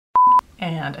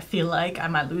and I feel like I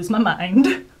might lose my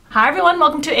mind. Hi everyone,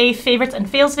 welcome to a favorites and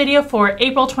fails video for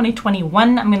April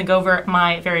 2021. I'm gonna go over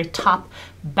my very top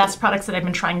best products that I've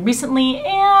been trying recently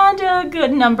and a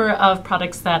good number of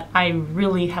products that I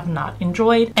really have not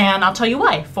enjoyed, and I'll tell you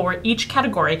why for each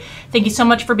category. Thank you so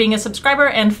much for being a subscriber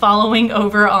and following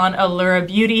over on Allura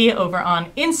Beauty over on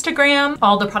Instagram.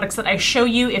 All the products that I show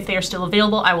you, if they are still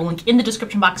available, I will link in the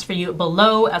description box for you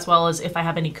below, as well as if I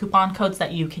have any coupon codes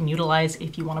that you can utilize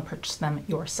if you want to purchase them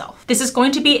yourself. This is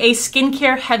going to be a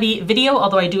skincare heavy video,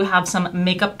 although I do have some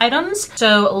makeup items.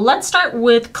 So let's start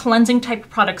with cleansing type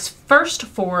products first.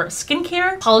 For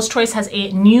skincare, Paula's Choice has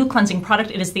a new cleansing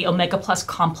product. It is the Omega Plus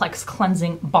Complex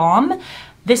Cleansing Balm.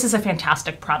 This is a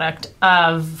fantastic product.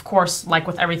 Of course, like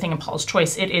with everything in Paula's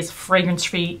Choice, it is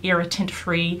fragrance-free,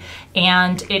 irritant-free,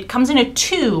 and it comes in a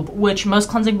tube, which most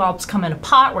cleansing balms come in a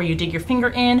pot where you dig your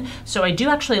finger in. So I do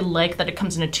actually like that it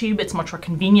comes in a tube. It's much more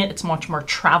convenient. It's much more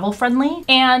travel-friendly.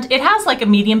 And it has like a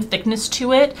medium thickness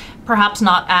to it, perhaps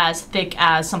not as thick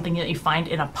as something that you find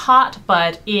in a pot,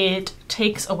 but it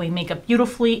takes away makeup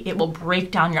beautifully. It will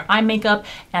break down your eye makeup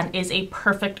and is a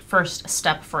perfect first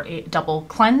step for a double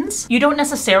cleanse. You don't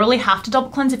necessarily have to double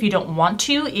cleanse if you don't want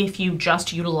to. If you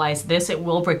just utilize this, it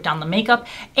will break down the makeup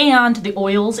and the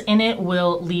oils in it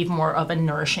will leave more of a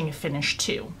nourishing finish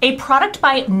too. A product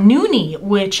by Noonie,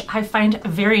 which I find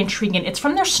very intriguing. It's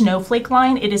from their Snowflake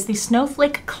line. It is the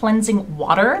Snowflake Cleansing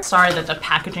Water. Sorry that the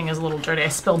packaging is a little dirty. I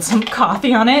spilled some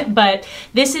coffee on it, but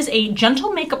this is a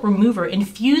gentle makeup remover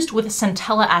infused with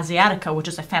Centella asiatica, which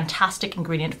is a fantastic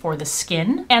ingredient for the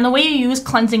skin. And the way you use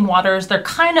cleansing waters, they're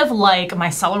kind of like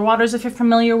micellar waters, if you're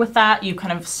familiar with that. You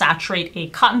kind of saturate a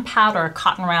cotton pad or a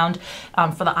cotton round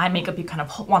for the eye makeup. You kind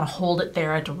of want to hold it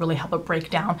there to really help it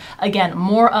break down. Again,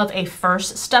 more of a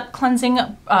first step cleansing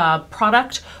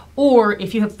product. Or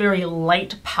if you have very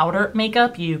light powder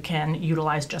makeup, you can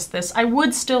utilize just this. I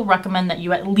would still recommend that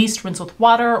you at least rinse with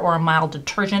water or a mild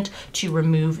detergent to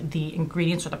remove the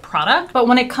ingredients or the product. But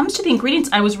when it comes to the ingredients,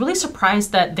 I was really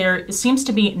surprised that there seems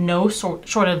to be no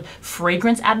sort of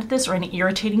fragrance added to this or any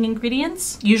irritating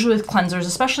ingredients. Usually with cleansers,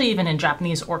 especially even in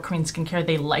Japanese or Korean skincare,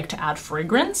 they like to add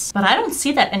fragrance, but I don't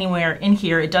see that anywhere in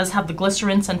here. It does have the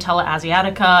glycerin, Centella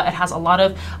asiatica. It has a lot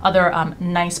of other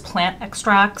nice plant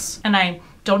extracts, and I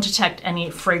don't detect any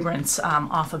fragrance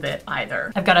off of it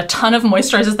either. I've got a ton of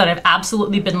moisturizers that I've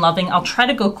absolutely been loving. I'll try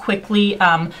to go quickly.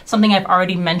 Something I've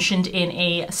already mentioned in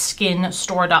a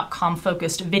skinstore.com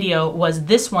focused video was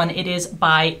this one. It is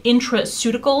by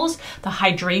Intraceuticals, the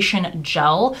Hydration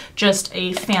Gel. Just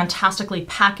a fantastically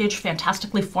packaged,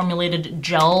 fantastically formulated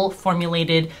gel,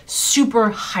 formulated,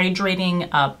 super hydrating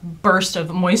burst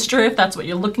of moisture, if that's what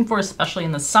you're looking for, especially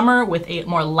in the summer, with a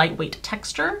more lightweight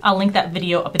texture. I'll link that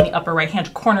video up in the upper right-hand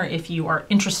corner if you are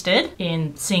interested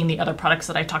in seeing the other products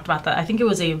that I talked about. That I think it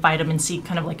was a vitamin C,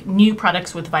 kind of like new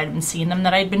products with vitamin C in them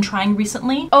that I'd been trying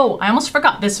recently. Oh, I almost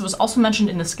forgot. This was also mentioned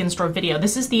in the Skin Store video.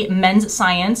 This is the Men's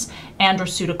Science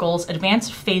Intraceuticals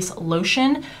Advanced Face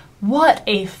Lotion. What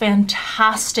a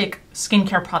fantastic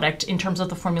skincare product in terms of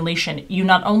the formulation. You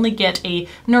not only get a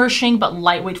nourishing but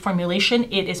lightweight formulation,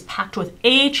 it is packed with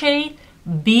AHA,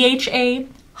 BHA,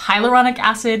 hyaluronic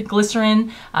acid,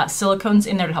 glycerin, silicones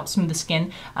in there to help smooth the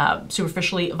skin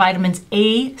superficially, vitamins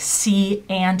A, C,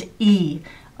 and E.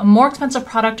 A more expensive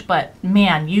product, but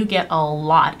man, you get a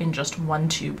lot in just one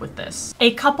tube with this.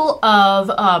 A couple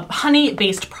of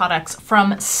honey-based products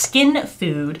from Skin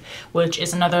Food, which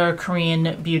is another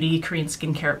Korean beauty, Korean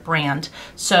skincare brand.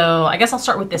 So I guess I'll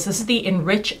start with this. This is the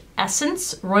Enrich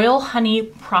Essence Royal Honey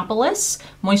Propolis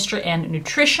Moisture and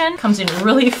Nutrition. Comes in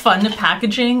really fun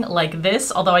packaging like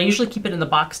this, although I usually keep it in the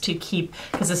box to keep,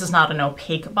 because this is not an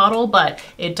opaque bottle, but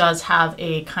it does have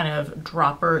a kind of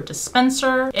dropper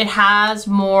dispenser. It has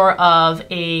more of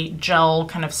a gel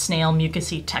kind of snail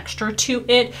mucousy texture to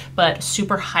it, but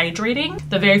super hydrating.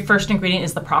 The very first ingredient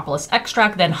is the propolis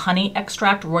extract, then honey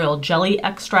extract, royal jelly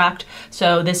extract.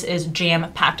 So this is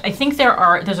jam-packed. I think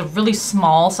there's a really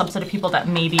small subset of people that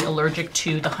may be allergic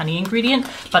to the honey ingredient,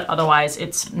 but otherwise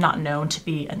it's not known to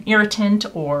be an irritant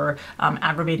or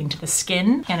aggravating to the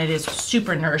skin, and it is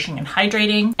super nourishing and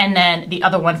hydrating. And then the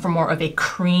other one for more of a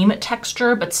cream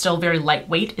texture, but still very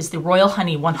lightweight, is the Royal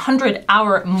Honey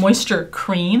 100-Hour Moisture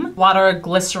Cream. Water,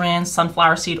 glycerin,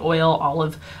 sunflower seed oil,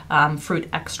 olive fruit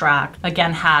extract.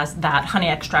 Again, has that honey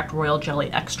extract, royal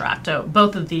jelly extract. So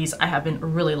both of these I have been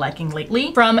really liking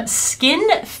lately. From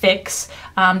Skin Fix, did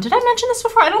I mention this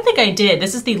before? I don't think I did.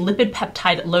 This is the Lipid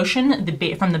Peptide Lotion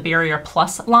from the Barrier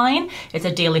Plus line. It's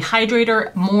a daily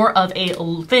hydrator, more of a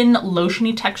thin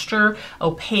lotiony texture,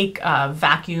 opaque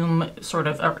vacuum sort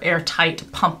of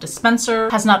airtight pump dispenser.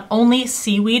 Has not only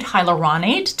seaweed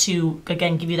hyaluronate to, again,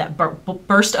 again, give you that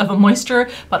burst of a moisture,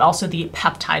 but also the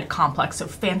peptide complex. So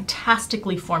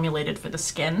fantastically formulated for the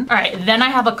skin. All right, then I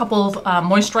have a couple of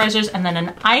moisturizers and then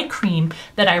an eye cream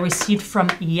that I received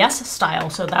from Yes Style.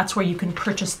 So that's where you can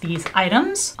purchase these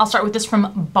items. I'll start with this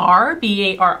from BARR,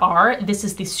 B-A-R-R. This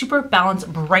is the Super Balance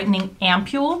Brightening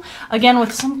Ampule. Again,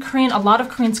 with some Korean, a lot of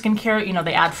Korean skincare, you know,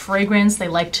 they add fragrance. They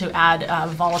like to add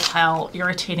volatile,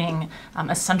 irritating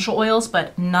essential oils,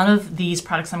 but none of these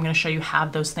products I'm going to show you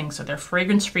have those things. So they're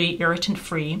fragrance-free,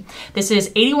 irritant-free. This is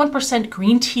 81%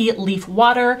 green tea leaf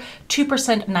water,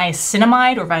 2%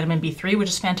 niacinamide or vitamin B3, which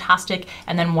is fantastic,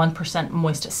 and then 1%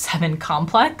 moist 7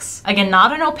 complex. Again,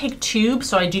 not an opaque tube,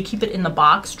 so I do keep it in the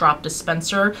box, drop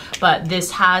dispenser, but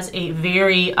this has a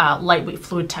very lightweight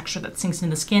fluid texture that sinks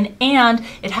into the skin, and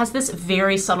it has this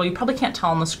very subtle, you probably can't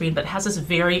tell on the screen, but it has this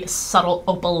very subtle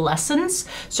opalescence.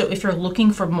 So if you're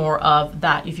looking for more of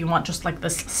that, if you want just like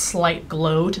this slight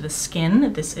glow to the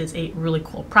skin, this is a really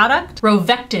cool product.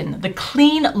 Rovectin, the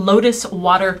Clean Lotus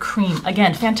Water Cream.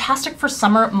 Again, fantastic for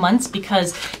summer months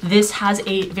because this has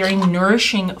a very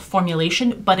nourishing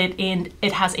formulation, but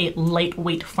it has a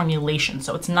lightweight formulation.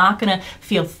 So it's not gonna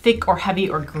feel thick or heavy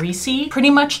or greasy. Pretty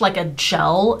much like a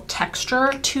gel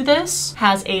texture to this.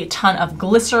 Has a ton of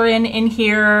glycerin in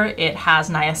here. It has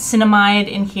niacinamide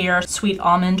in here, sweet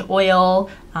almond oil,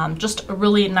 just a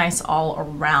really nice all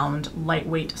around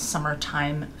lightweight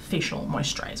summertime facial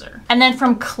moisturizer. And then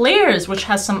from Klairs, which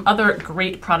has some other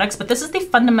great products, but this is the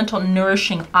Fundamental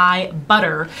Nourishing Eye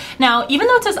Butter. Now, even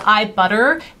though it says eye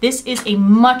butter, this is a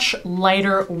much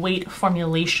lighter weight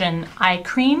formulation eye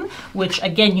cream, which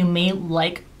again, you may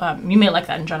like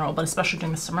that in general, but especially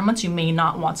during the summer months, you may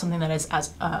not want something that is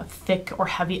as thick or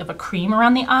heavy of a cream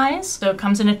around the eyes. So it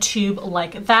comes in a tube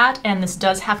like that, and this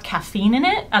does have caffeine in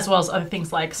it, as well as other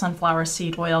things like sunflower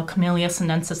seed oil, Camellia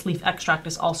sinensis leaf extract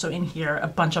is also in here, a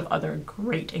bunch of other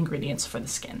great ingredients for the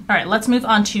skin. All right, let's move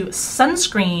on to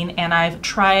sunscreen, and I've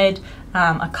tried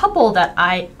a couple that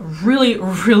I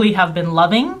really have been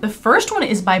loving. The first one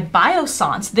is by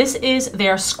Biossance. This is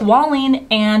their Squalene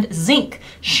and Zinc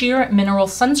Sheer Mineral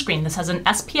Sunscreen. This has an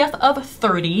SPF of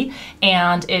 30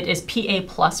 and it is PA+++.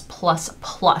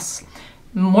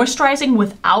 Moisturizing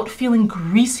without feeling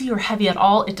greasy or heavy at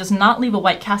all. It does not leave a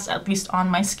white cast, at least on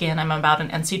my skin. I'm about an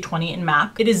NC20 in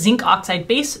MAC. It is zinc oxide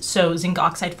base, so zinc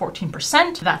oxide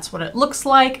 14%. That's what it looks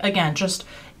like. Again, just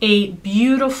a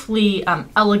beautifully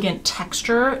elegant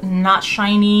texture, not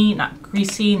shiny, not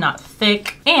greasy, not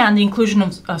thick. And the inclusion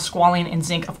of squalene and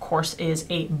zinc, of course, is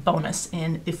a bonus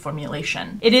in the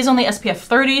formulation. It is only SPF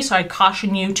 30, so I'd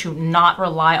caution you to not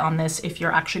rely on this if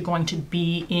you're actually going to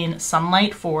be in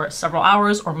sunlight for several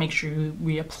hours, or make sure you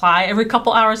reapply every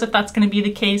couple hours if that's gonna be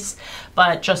the case,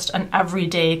 but just an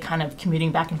everyday kind of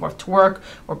commuting back and forth to work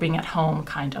or being at home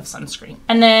kind of sunscreen.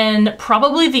 And then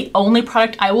probably the only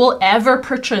product I will ever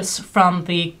purchase from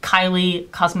the Kylie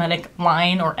cosmetic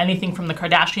line or anything from the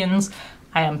Kardashians.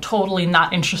 I am totally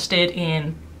not interested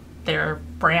in their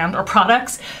brand or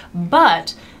products,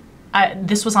 but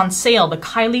this was on sale, the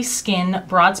Kylie Skin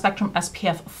Broad Spectrum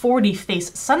SPF 40 Face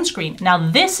Sunscreen. Now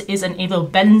this is an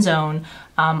avobenzone,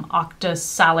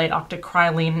 octasalate,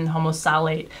 octacrylene,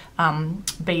 homosalate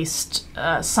based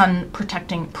sun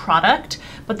protecting product.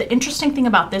 But the interesting thing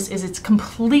about this is it's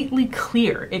completely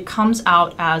clear. It comes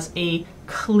out as a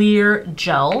clear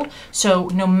gel. So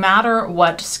no matter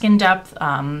what skin depth,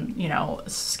 you know,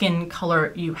 skin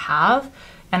color you have,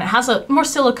 and it has a more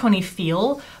silicone-y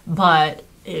feel, but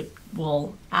it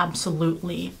will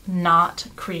absolutely not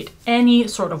create any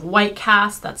sort of white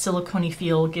cast. That silicone-y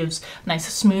feel gives nice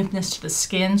smoothness to the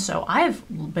skin. So I've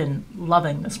been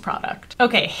loving this product.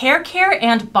 Okay, hair care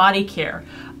and body care.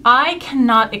 I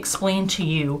cannot explain to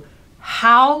you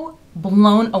how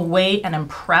blown away and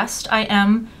impressed I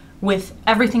am with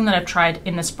everything that I've tried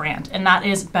in this brand, and that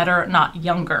is Better Not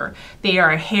Younger. They are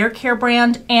a hair care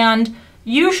brand, and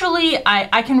usually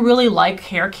I can really like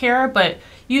hair care, but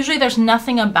usually there's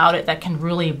nothing about it that can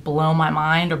really blow my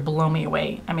mind or blow me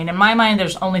away. I mean, in my mind,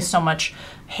 there's only so much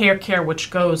hair care which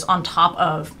goes on top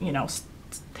of, you know,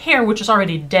 hair which is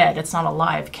already dead, it's not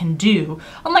alive, can do.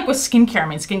 Unlike with skincare, I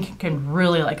mean, skincare can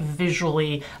really like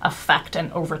visually affect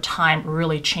and over time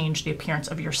really change the appearance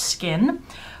of your skin.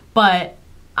 But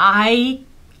I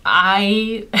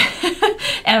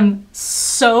am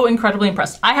so incredibly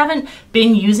impressed. I haven't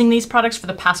been using these products for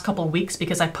the past couple of weeks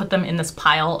because I put them in this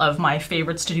pile of my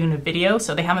favorites to do in a video,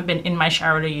 so they haven't been in my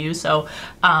shower to use. So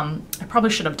I probably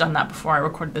should have done that before I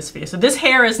recorded this video. So this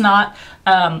hair is not,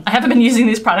 I haven't been using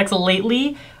these products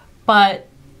lately, but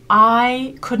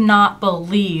I could not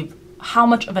believe how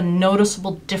much of a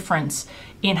noticeable difference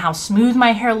in how smooth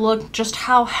my hair looked, just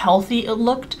how healthy it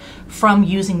looked from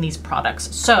using these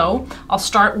products. So I'll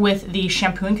start with the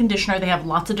shampoo and conditioner. They have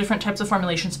lots of different types of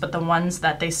formulations, but the ones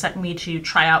that they sent me to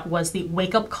try out was the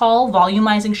Wake Up Call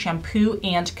Volumizing Shampoo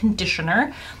and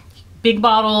Conditioner. Big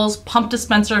bottles, pump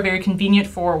dispenser, very convenient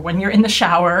for when you're in the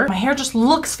shower. My hair just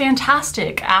looks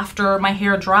fantastic after my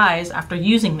hair dries after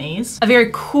using these. A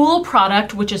very cool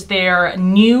product, which is their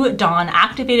New Dawn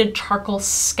Activated Charcoal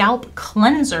Scalp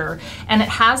Cleanser. And it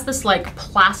has this like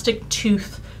plastic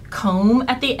tooth comb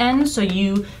at the end, so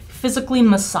you physically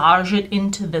massage it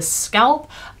into the scalp.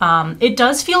 It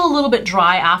does feel a little bit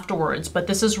dry afterwards, but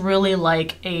this is really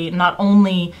like a not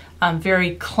only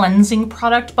very cleansing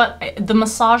product, but the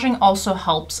massaging also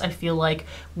helps, I feel like,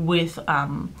 with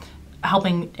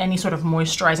helping any sort of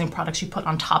moisturizing products you put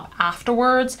on top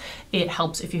afterwards. It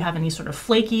helps if you have any sort of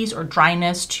flakies or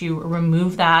dryness to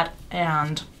remove that,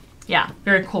 and yeah,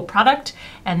 very cool product.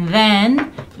 And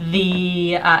then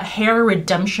the Hair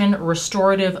Redemption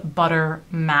Restorative Butter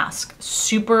Mask.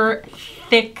 Super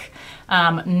thick,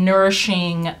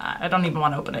 nourishing, I don't even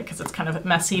want to open it because it's kind of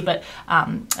messy, but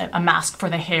a mask for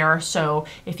the hair. So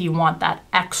if you want that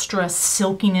extra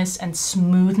silkiness and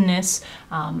smoothness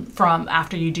from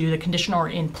after you do the conditioner or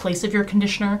in place of your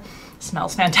conditioner,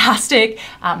 smells fantastic.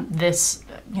 This,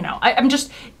 you know,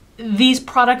 these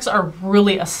products are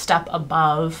really a step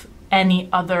above any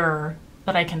other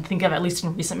that I can think of, at least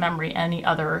in recent memory, any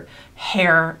other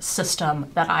hair system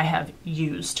that I have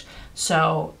used.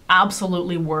 So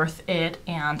absolutely worth it.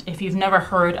 And if you've never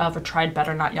heard of or tried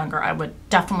Better Not Younger, I would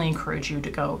definitely encourage you to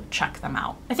go check them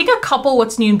out. I think a couple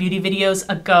What's New in Beauty videos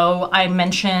ago, I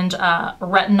mentioned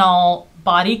retinol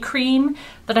body cream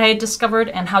that I had discovered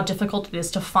and how difficult it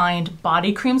is to find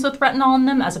body creams with retinol in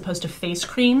them as opposed to face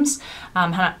creams,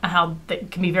 how they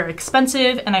can be very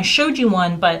expensive. And I showed you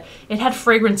one, but it had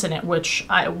fragrance in it, which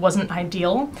wasn't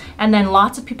ideal. And then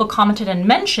lots of people commented and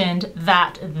mentioned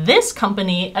that this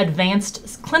company, Advanced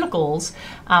Clinicals,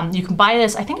 you can buy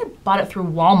this, I think I bought it through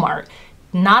Walmart.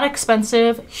 Not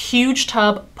expensive, huge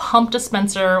tub, pump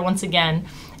dispenser, once again.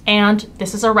 And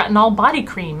this is a retinol body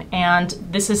cream, and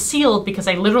this is sealed because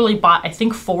I literally bought, I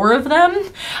think, 4 of them.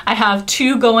 I have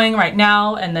 2 going right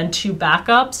now and then 2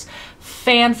 backups.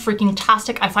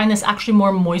 Fan-freaking-tastic. I find this actually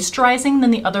more moisturizing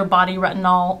than the other body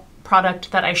retinol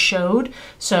product that I showed.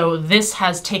 So this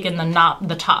has taken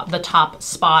the top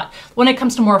spot when it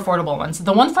comes to more affordable ones.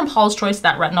 The one from Paula's Choice,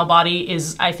 that retinol body,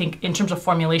 is, I think, in terms of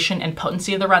formulation and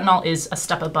potency of the retinol, is a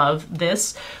step above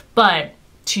this. But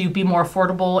to be more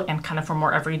affordable and kind of for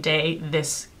more everyday,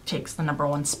 this takes the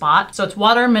 #1 spot. So it's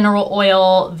water, mineral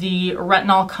oil. The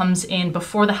retinol comes in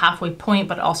before the halfway point,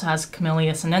 but it also has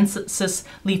Camellia sinensis,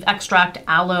 leaf extract,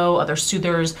 aloe, other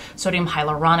soothers, sodium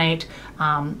hyaluronate.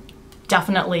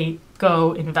 Definitely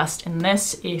go invest in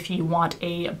this if you want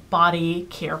a body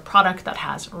care product that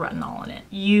has retinol in it.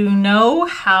 You know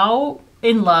how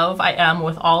in love I am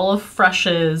with all of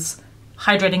Fresh's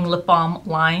hydrating lip balm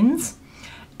lines.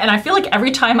 And I feel like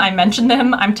every time I mention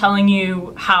them, I'm telling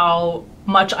you how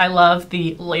much I love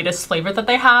the latest flavor that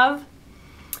they have.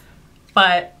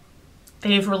 But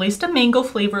they've released a mango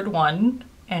flavored one,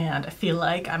 and I feel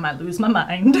like I might lose my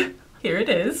mind. Here it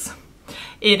is.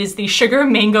 It is the Sugar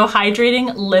Mango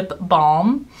Hydrating Lip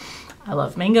Balm. I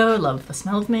love mango, I love the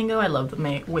smell of mango, I love the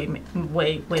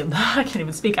I can't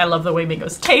even speak, I love the way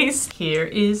mangoes taste. Here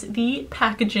is the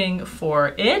packaging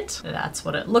for it. That's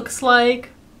what it looks like.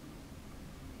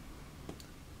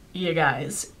 You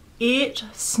guys, it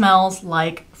smells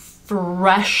like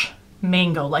fresh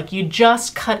mango. Like you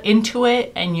just cut into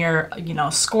it and you're, you know,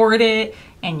 scored it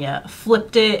and you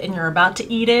flipped it and you're about to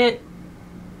eat it.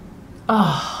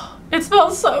 Oh, it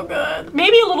smells so good.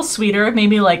 Maybe a little sweeter,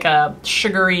 maybe like a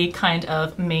sugary kind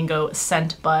of mango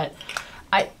scent, but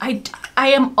I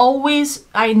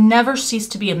never cease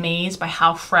to be amazed by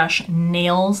how Fresh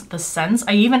nails the scents.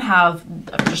 I even have,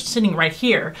 just sitting right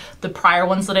here, the prior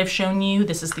ones that I've shown you.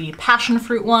 This is the passion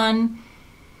fruit one,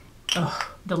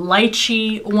 the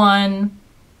lychee one.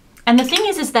 And the thing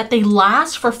is that they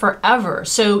last for forever.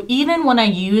 So even when I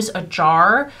use a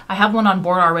jar, I have one on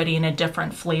board already in a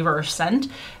different flavor or scent.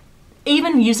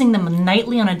 Even using them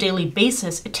nightly on a daily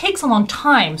basis, it takes a long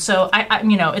time. So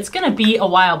you know, it's gonna be a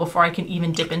while before I can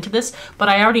even dip into this, but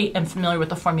I already am familiar with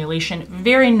the formulation.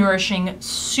 Very nourishing,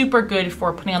 super good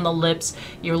for putting on the lips.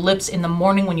 Your lips in the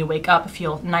morning when you wake up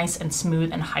feel nice and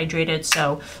smooth and hydrated.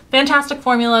 So fantastic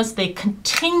formulas. They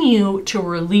continue to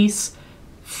release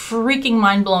freaking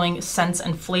mind-blowing scents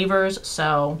and flavors.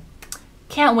 So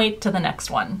Can't wait to the next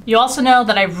one. You also know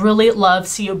that I really love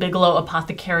C.O. Bigelow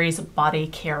Apothecary's body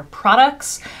care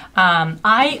products.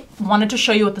 I wanted to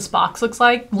show you what this box looked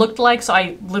like, so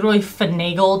I literally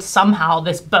finagled somehow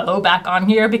this bow back on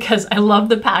here because I love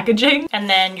the packaging. And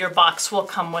then your box will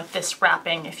come with this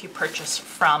wrapping if you purchase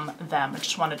from them. I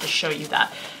just wanted to show you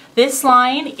that. This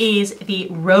line is the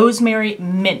Rosemary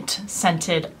Mint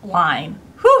scented line.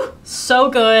 Whew, so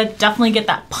good. Definitely get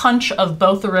that punch of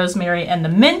both the rosemary and the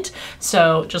mint.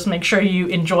 So just make sure you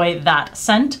enjoy that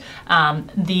scent.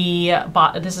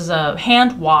 This is a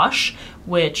hand wash,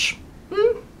 which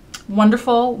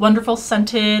wonderful, wonderful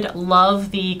scented. Love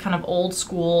the kind of old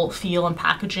school feel and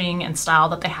packaging and style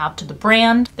that they have to the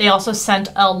brand. They also sent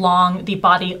along the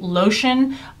body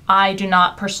lotion. I do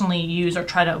not personally use or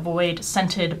try to avoid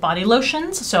scented body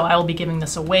lotions, so I will be giving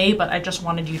this away, but I just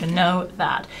wanted you to know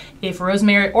that if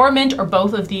rosemary or mint or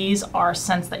both of these are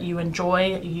scents that you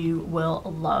enjoy, you will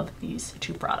love these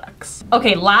two products.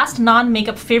 Okay, last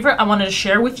non-makeup favorite I wanted to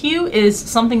share with you is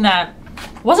something that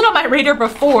wasn't on my radar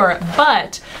before,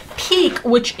 but Peak,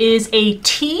 which is a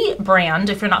tea brand.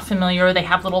 If you're not familiar, they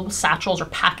have little satchels or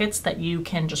packets that you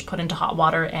can just put into hot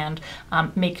water and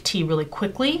make tea really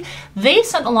quickly. They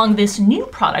sent along this new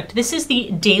product. This is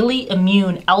the Daily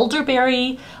Immune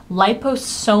Elderberry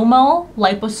Liposomal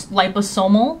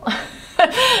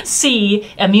C,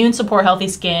 immune support healthy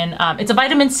skin. It's a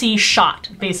vitamin C shot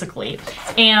basically,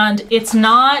 and it's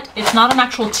not an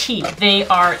actual tea. They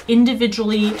are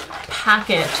individually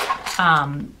packet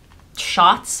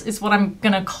shots is what I'm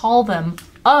gonna call them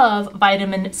of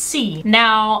vitamin C.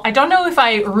 Now, I don't know if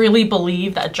I really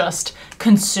believe that just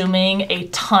consuming a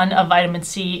ton of vitamin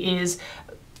C is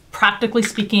practically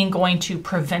speaking going to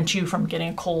prevent you from getting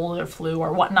a cold or flu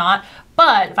or whatnot.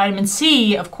 But vitamin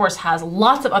C, of course, has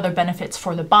lots of other benefits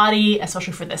for the body,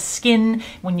 especially for the skin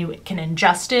when you can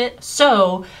ingest it.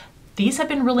 So these have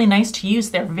been really nice to use.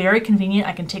 They're very convenient.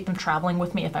 I can take them traveling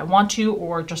with me if I want to,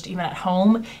 or just even at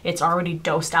home. It's already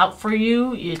dosed out for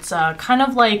you. It's kind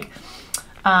of like,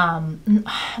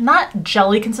 not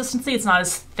jelly consistency. It's not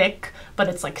as thick, but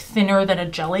it's like thinner than a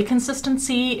jelly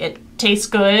consistency. It tastes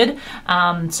good.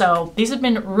 So these have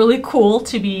been really cool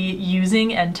to be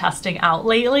using and testing out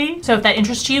lately. So if that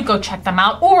interests you, go check them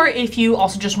out. Or if you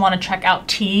also just want to check out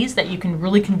teas that you can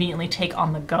really conveniently take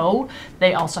on the go,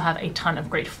 they also have a ton of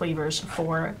great flavors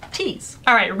for teas.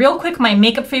 All right, real quick, my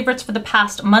makeup favorites for the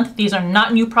past month. These are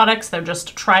not new products. They're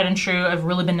just tried and true. I've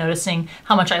really been noticing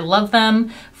how much I love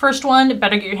them. First one,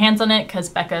 better get your hands on it because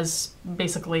Becca's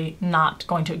basically not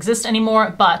going to exist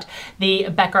anymore, but the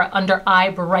Becca Under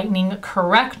Eye Brightening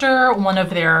Corrector, one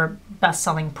of their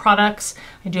best-selling products.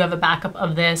 I do have a backup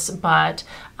of this, but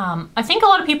I think a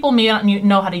lot of people may not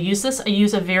know how to use this. I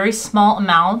use a very small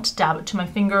amount, dab it to my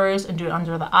fingers and do it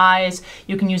under the eyes.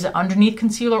 You can use it underneath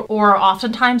concealer, or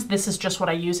oftentimes this is just what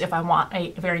I use if I want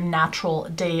a very natural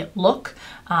day look.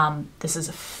 This is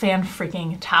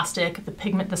fan-freaking-tastic.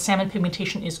 The salmon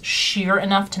pigmentation is sheer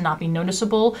enough to not be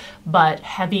noticeable, but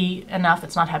heavy enough,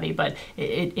 it's not heavy, but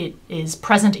it is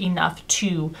present enough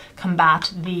to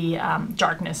combat the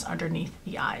darkness underneath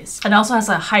the eyes. It also has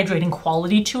a hydrating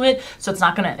quality to it, so it's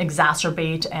not gonna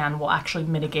exacerbate and will actually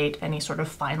mitigate any sort of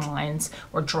fine lines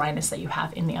or dryness that you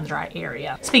have in the under eye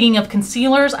area. Speaking of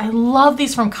concealers, I love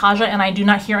these from Kaja, and I do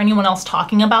not hear anyone else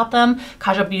talking about them.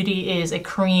 Kaja Beauty is a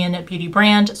Korean beauty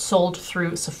brand sold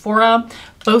through Sephora.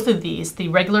 Both of these, the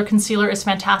regular concealer is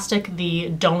fantastic. The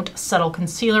Don't Settle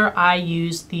concealer, I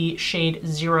use the shade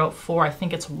 04. I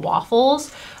think it's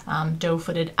Waffles.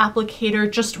 Doe-footed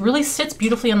applicator, just really sits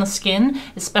beautifully on the skin,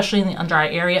 especially in the under eye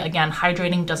area. Again,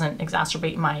 hydrating, doesn't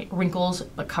exacerbate my wrinkles,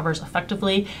 but covers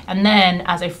effectively. And then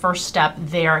as a first step,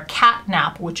 their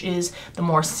Catnap, which is the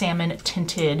more salmon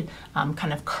tinted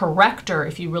kind of corrector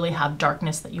if you really have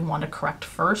darkness that you want to correct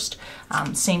first.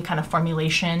 Same kind of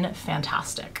formulation,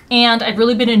 fantastic. And I've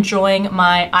really been enjoying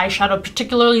my eyeshadow,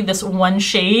 particularly this one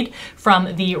shade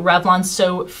from the Revlon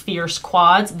So Fierce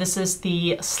Quads. This is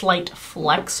the Slight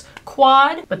Flex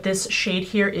Quad, but this shade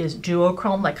here is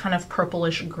duochrome, like kind of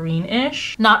purplish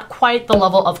greenish. Not quite the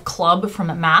level of Club from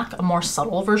MAC, a more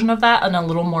subtle version of that and a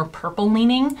little more purple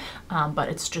leaning, but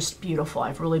it's just beautiful.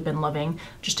 I've really been loving,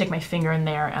 just take my finger in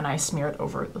there and I smear it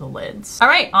over the lids. All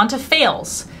right, on to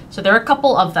fails. So there are a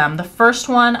couple of them. The first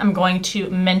one I'm going to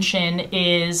mention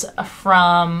is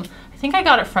from, I think I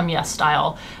got it from Yes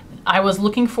Style. I was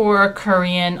looking for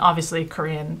Korean, obviously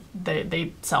Korean,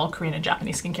 they sell Korean and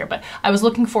Japanese skincare, but I was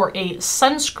looking for a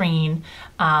sunscreen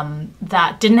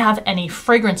that didn't have any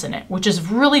fragrance in it, which is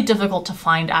really difficult to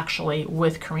find actually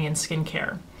with Korean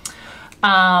skincare.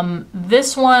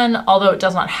 This one, although it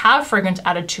does not have fragrance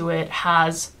added to it,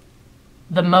 has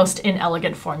the most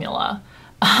inelegant formula.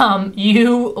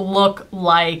 you look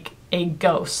like a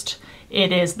ghost.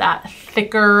 It is that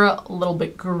thicker, a little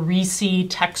bit greasy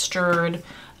textured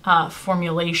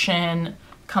formulation,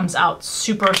 comes out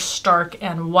super stark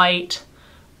and white,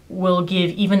 will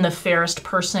give even the fairest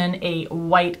person a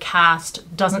white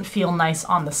cast, doesn't feel nice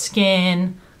on the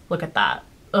skin. Look at that.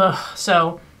 Ugh.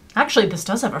 So actually this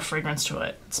does have a fragrance to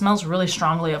it. It smells really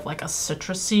strongly of like a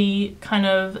citrusy kind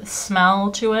of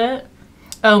smell to it.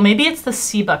 Oh, maybe it's the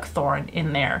sea buckthorn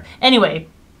in there. Anyway,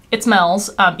 it smells,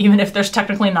 even if there's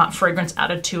technically not fragrance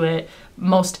added to it.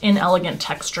 Most inelegant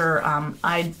texture.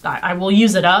 I will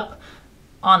use it up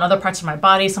on other parts of my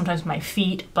body, sometimes my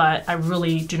feet, but I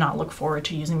really do not look forward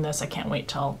to using this. I can't wait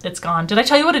till it's gone. Did I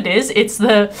tell you what it is? It's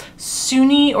the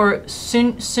Suni or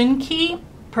Sunki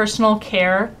Personal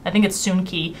Care, I think it's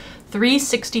Sunki,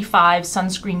 365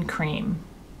 Sunscreen Cream.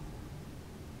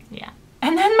 Yeah.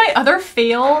 And then my other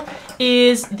fail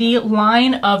is the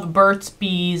line of Burt's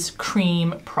Bees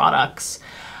cream products.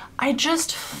 I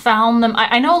just found them,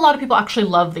 I know a lot of people actually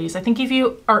love these. I think if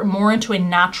you are more into a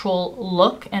natural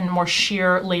look and more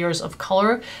sheer layers of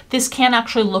color, this can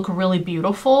actually look really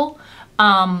beautiful.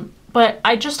 But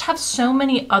I just have so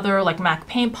many other like MAC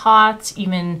paint pots,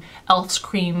 even e.l.f.'s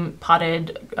cream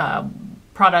potted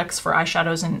products for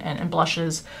eyeshadows and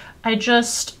blushes. I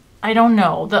don't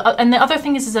know. And the other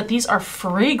thing is that these are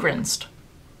fragranced.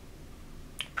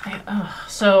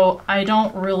 So I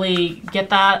don't really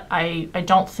get that. I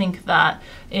don't think that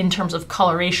in terms of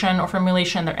coloration or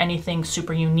formulation, they're anything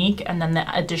super unique. And then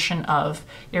the addition of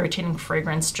irritating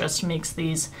fragrance just makes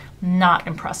these not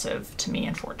impressive to me,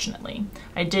 unfortunately.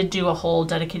 I did do a whole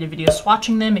dedicated video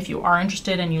swatching them. If you are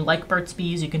interested and you like Burt's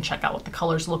Bees, you can check out what the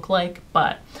colors look like.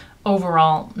 But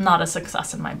overall, not a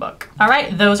success in my book. All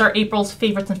right, those are April's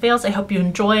favorites and fails. I hope you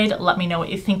enjoyed. Let me know what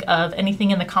you think of anything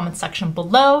in the comments section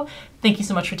below. Thank you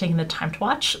so much for taking the time to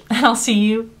watch, and I'll see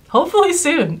you hopefully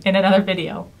soon in another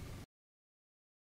video.